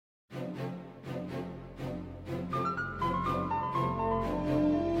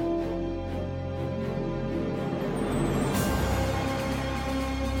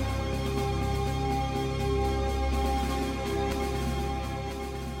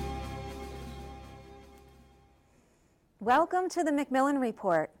Welcome to the Macmillan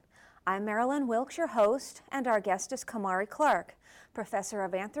Report. I'm Marilyn Wilkes, your host, and our guest is Kamari Clarke, Professor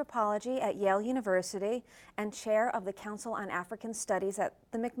of Anthropology at Yale University and Chair of the Council on African Studies at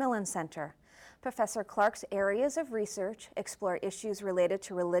the Macmillan Center. Professor Clarke's areas of research explore issues related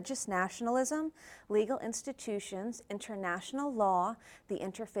to religious nationalism, legal institutions, international law, the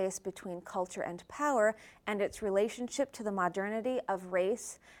interface between culture and power, and its relationship to the modernity of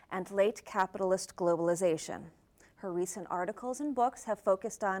race and late capitalist globalization. Her recent articles and books have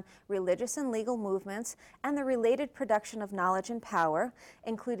focused on religious and legal movements and the related production of knowledge and power,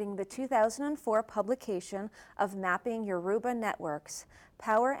 including the 2004 publication of Mapping Yoruba Networks,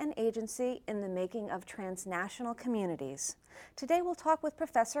 Power and Agency in the Making of Transnational Communities. Today we'll talk with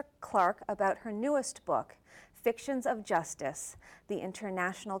Professor Clarke about her newest book, Fictions of Justice, the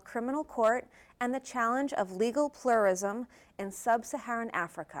International Criminal Court and the Challenge of Legal Pluralism in Sub-Saharan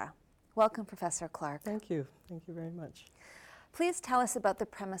Africa. Welcome, Professor Clarke. Thank you. Thank you very much. Please tell us about the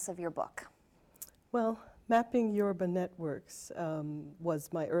premise of your book. Well, Mapping Yoruba Networks was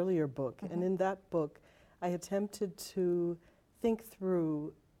my earlier book, and in that book I attempted to think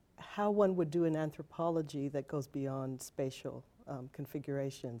through how one would do an anthropology that goes beyond spatial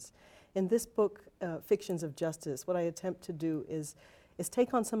configurations. In this book, Fictions of Justice, what I attempt to do is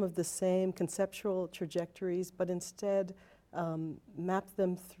take on some of the same conceptual trajectories, but instead map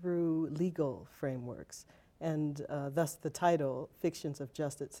them through legal frameworks. And thus the title, Fictions of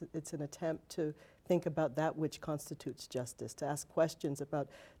Justice. It's an attempt to think about that which constitutes justice, to ask questions about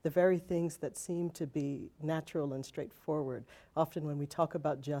the very things that seem to be natural and straightforward. Often when we talk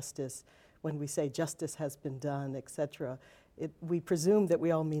about justice, when we say justice has been done, etc., we presume that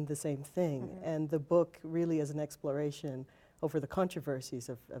we all mean the same thing. And the book really is an exploration over the controversies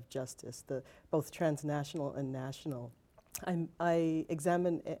of justice, both transnational and national. I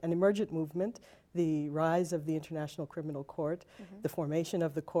examine an emergent movement, the rise of the International Criminal Court, the formation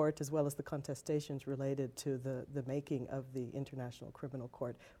of the court, as well as the contestations related to the making of the International Criminal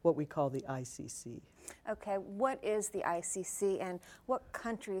Court, what we call the ICC. Okay, what is the ICC and what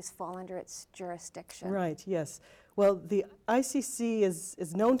countries fall under its jurisdiction? Right, yes. Well, the ICC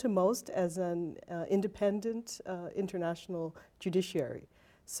is known to most as an independent international judiciary.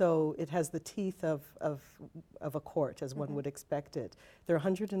 So it has the teeth of a court, as one would expect it. There are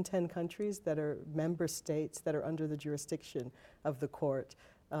 110 countries that are member states that are under the jurisdiction of the court,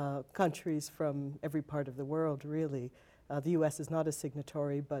 countries from every part of the world, really. The U.S. is not a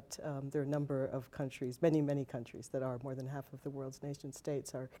signatory, but there are a number of countries, many countries that are more than half of the world's nation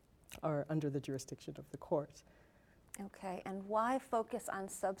states are under the jurisdiction of the court. Okay, and why focus on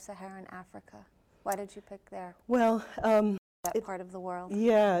Sub-Saharan Africa? Why did you pick there? Well, that part of the world?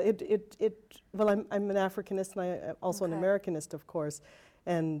 Yeah, well, I'm an Africanist and I'm also an Americanist, of course.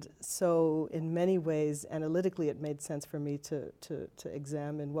 And so in many ways, analytically, it made sense for me to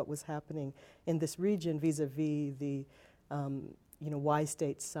examine what was happening in this region vis-a-vis the, why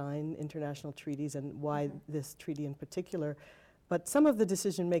states sign international treaties and why this treaty in particular. But some of the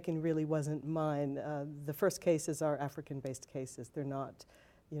decision-making really wasn't mine. The first cases are African-based cases. They're not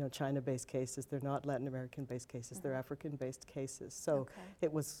China-based cases, they're not Latin American-based cases, they're African-based cases. So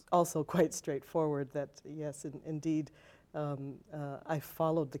it was also quite straightforward that, yes, indeed, I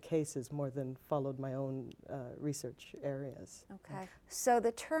followed the cases more than followed my own research areas. Okay. So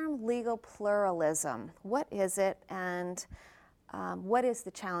the term legal pluralism, what is it, and what is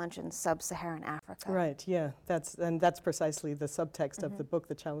the challenge in Sub-Saharan Africa? Right, yeah, that's precisely the subtext of the book,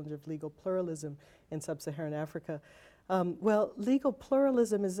 The Challenge of Legal Pluralism in Sub-Saharan Africa. Well, legal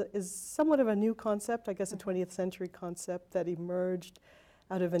pluralism is somewhat of a new concept, I guess a 20th century concept that emerged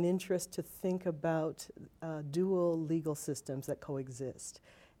out of an interest to think about dual legal systems that coexist.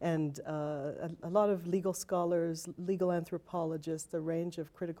 And a lot of legal scholars, legal anthropologists, a range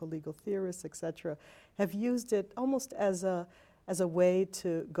of critical legal theorists, etc., have used it almost as a way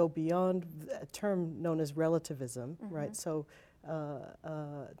to go beyond a term known as relativism, right? So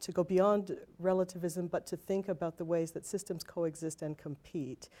to go beyond relativism, but to think about the ways that systems coexist and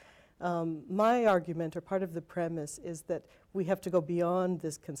compete. My argument, or part of the premise, is that we have to go beyond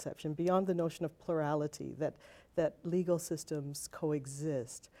this conception, beyond the notion of plurality, that legal systems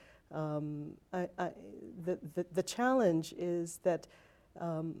coexist. The challenge is that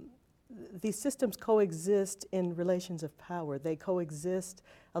these systems coexist in relations of power. They coexist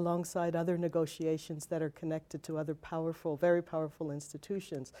alongside other negotiations that are connected to other powerful, very powerful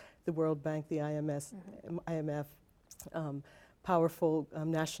institutions, the World Bank, the IMF, powerful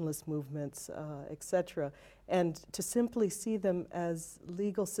nationalist movements, etc. and to simply see them as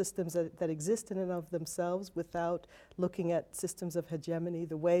legal systems that exist in and of themselves without looking at systems of hegemony,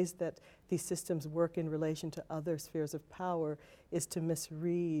 the ways that these systems work in relation to other spheres of power, is to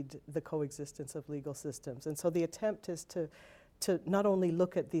misread the coexistence of legal systems. And so the attempt is to not only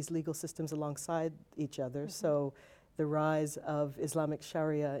look at these legal systems alongside each other, so the rise of Islamic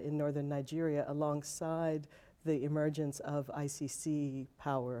Sharia in northern Nigeria alongside the emergence of ICC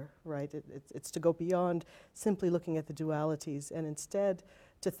power, right? It's to go beyond simply looking at the dualities and instead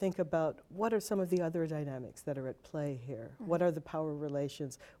to think about what are some of the other dynamics that are at play here? What are the power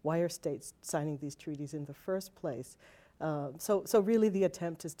relations? Why are states signing these treaties in the first place? So really the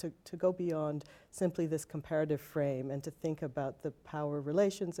attempt is to go beyond simply this comparative frame and to think about the power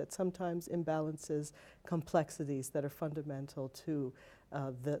relations that sometimes imbalances, complexities that are fundamental to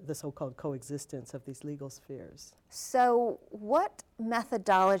the so-called coexistence of these legal spheres. So what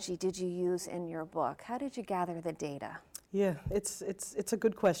methodology did you use in your book? How did you gather the data? Yeah, it's a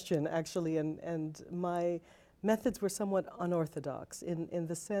good question, actually, and my methods were somewhat unorthodox in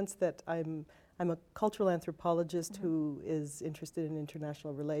the sense that I'm a cultural anthropologist who is interested in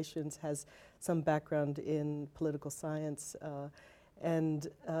international relations, has some background in political science, and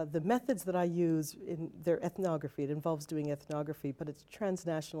the methods that I use they're ethnography. It involves doing ethnography, but it's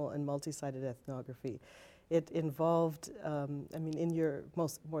transnational and multi-sided ethnography. It involved, in your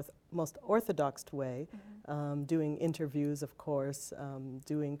most orthodox way, doing interviews, of course,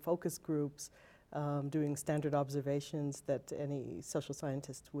 doing focus groups, doing standard observations that any social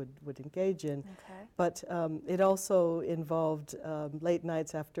scientist would engage in. Okay. But it also involved late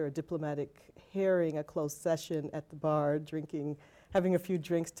nights after a diplomatic hearing, a closed session at the bar, having a few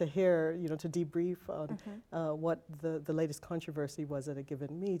drinks to hear, to debrief on what the latest controversy was at a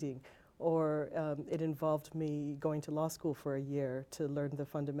given meeting. Or it involved me going to law school for a year to learn the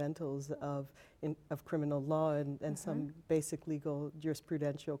fundamentals of criminal law and some basic legal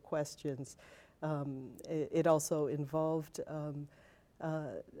jurisprudential questions. It also involved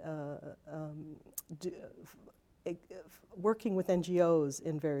working with NGOs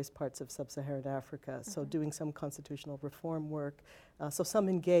in various parts of Sub-Saharan Africa, so doing some constitutional reform work. So some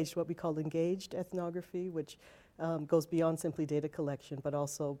what we call engaged ethnography, which goes beyond simply data collection, but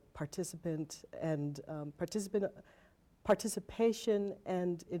also participation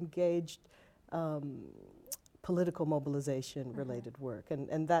and engaged political mobilization related work.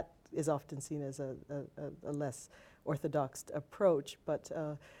 And that is often seen as a less orthodox approach, but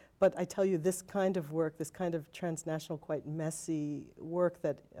I tell you, this kind of work, this kind of transnational, quite messy work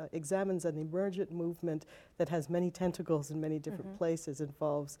that examines an emergent movement that has many tentacles in many different places,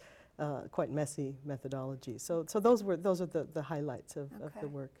 involves quite messy methodology. So those are the highlights of the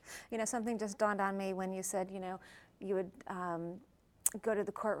work. Something just dawned on me when you said, you would go to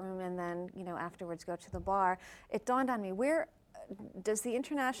the courtroom and then, afterwards go to the bar. It dawned on me, where does the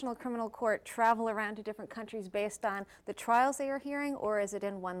International Criminal Court travel around to different countries based on the trials they are hearing, or is it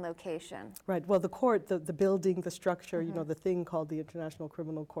in one location? Right. Well, the court, the building, the structure, the thing called the International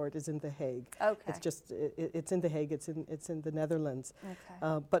Criminal Court is in The Hague. Okay. It's just, it's in The Hague. It's in the Netherlands.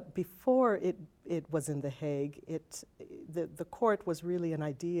 Okay. But before it was in The Hague, the court was really an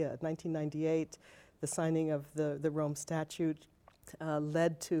idea. 1998, the signing of the Rome Statute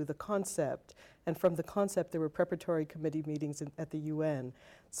led to the concept. And from the concept, there were preparatory committee meetings at the UN.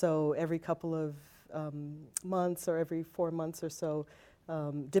 So every couple of months or every 4 months or so,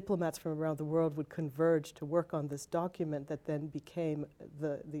 diplomats from around the world would converge to work on this document that then became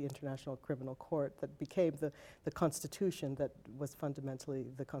the International Criminal Court, that became the constitution that was fundamentally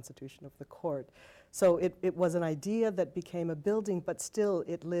the constitution of the court. So it was an idea that became a building, but still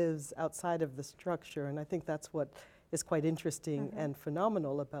it lives outside of the structure. And I think that's what is quite interesting and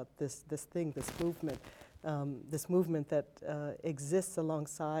phenomenal about this movement that exists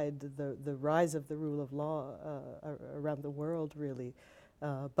alongside the rise of the rule of law around the world, really.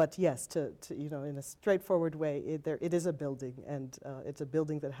 But yes, in a straightforward way, it is a building, and it's a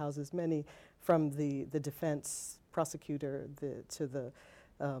building that houses many, from the defense prosecutor to the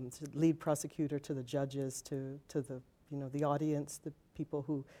lead prosecutor, to the judges, to the audience, the people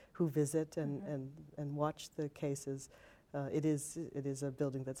who visit and watch the cases. It is a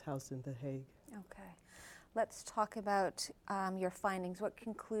building that's housed in The Hague. Okay. Let's talk about your findings. What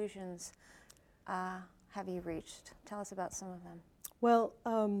conclusions have you reached? Tell us about some of them. Well,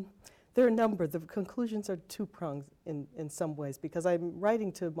 there are a number. The conclusions are two-pronged in some ways, because I'm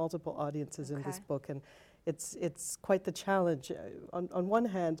writing to multiple audiences in this book, and it's quite the challenge. On one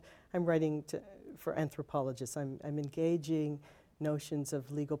hand, I'm writing for anthropologists. I'm engaging notions of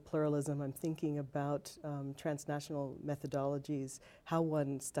legal pluralism. I'm thinking about transnational methodologies, how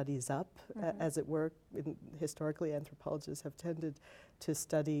one studies up, as it were. Historically, anthropologists have tended to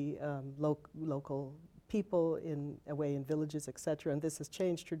study local people in a way in villages, etc. And this has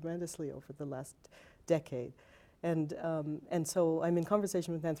changed tremendously over the last decade. And so I'm in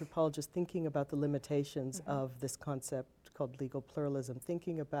conversation with anthropologists thinking about the limitations of this concept called legal pluralism,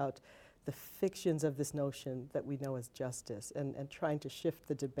 thinking about the fictions of this notion that we know as justice, and trying to shift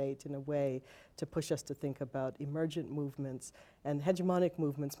the debate in a way to push us to think about emergent movements and hegemonic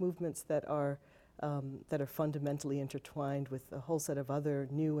movements, movements that are fundamentally intertwined with a whole set of other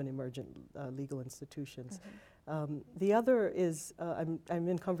new and emergent legal institutions. The other is I'm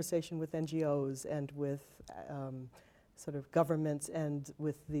in conversation with NGOs and with sort of governments and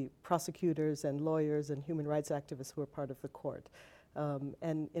with the prosecutors and lawyers and human rights activists who are part of the court.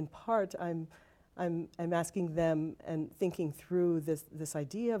 And in part, I'm asking them and thinking through this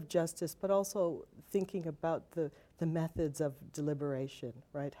idea of justice, but also thinking about the methods of deliberation,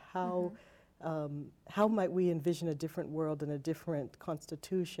 right? How might we envision a different world and a different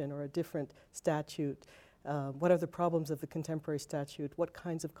constitution or a different statute? What are the problems of the contemporary statute? What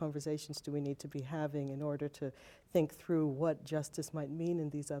kinds of conversations do we need to be having in order to think through what justice might mean in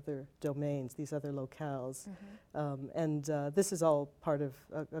these other domains, these other locales? And this is all part of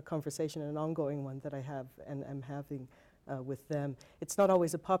a conversation, an ongoing one that I have and am having with them. It's not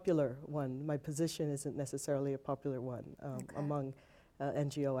always a popular one. My position isn't necessarily a popular one among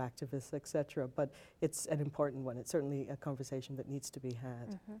NGO activists, etc. But it's an important one. It's certainly a conversation that needs to be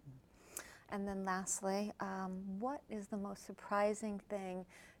had. And then lastly, what is the most surprising thing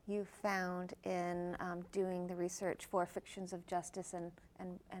you found in doing the research for Fictions of Justice and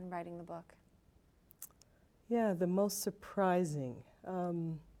writing the book? Yeah, the most surprising.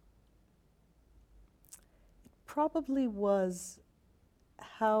 It probably was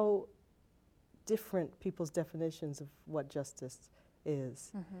how different people's definitions of what justice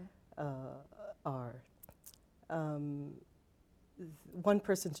is are. One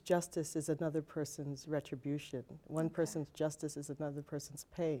person's justice is another person's retribution. One person's justice is another person's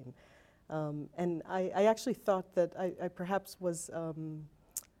pain. And I actually thought that I perhaps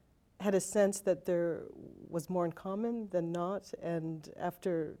had a sense that there was more in common than not. And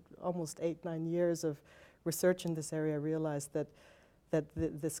after almost 8-9 years of research in this area, I realized that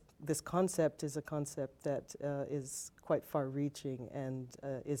this concept is a concept that is quite far-reaching and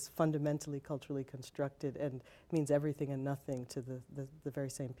is fundamentally culturally constructed and means everything and nothing to the very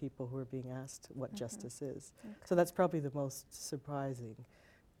same people who are being asked what justice is. So that's probably the most surprising.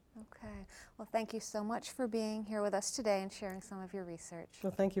 Okay. Well, thank you so much for being here with us today and sharing some of your research.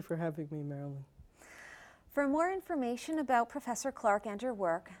 Well, thank you for having me, Marilyn. For more information about Professor Clarke and her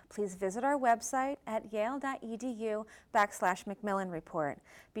work, please visit our website at yale.edu/Macmillan Report.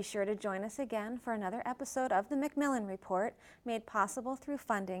 Be sure to join us again for another episode of the Macmillan Report, made possible through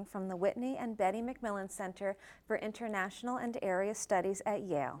funding from the Whitney and Betty Macmillan Center for International and Area Studies at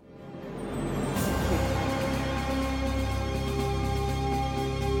Yale.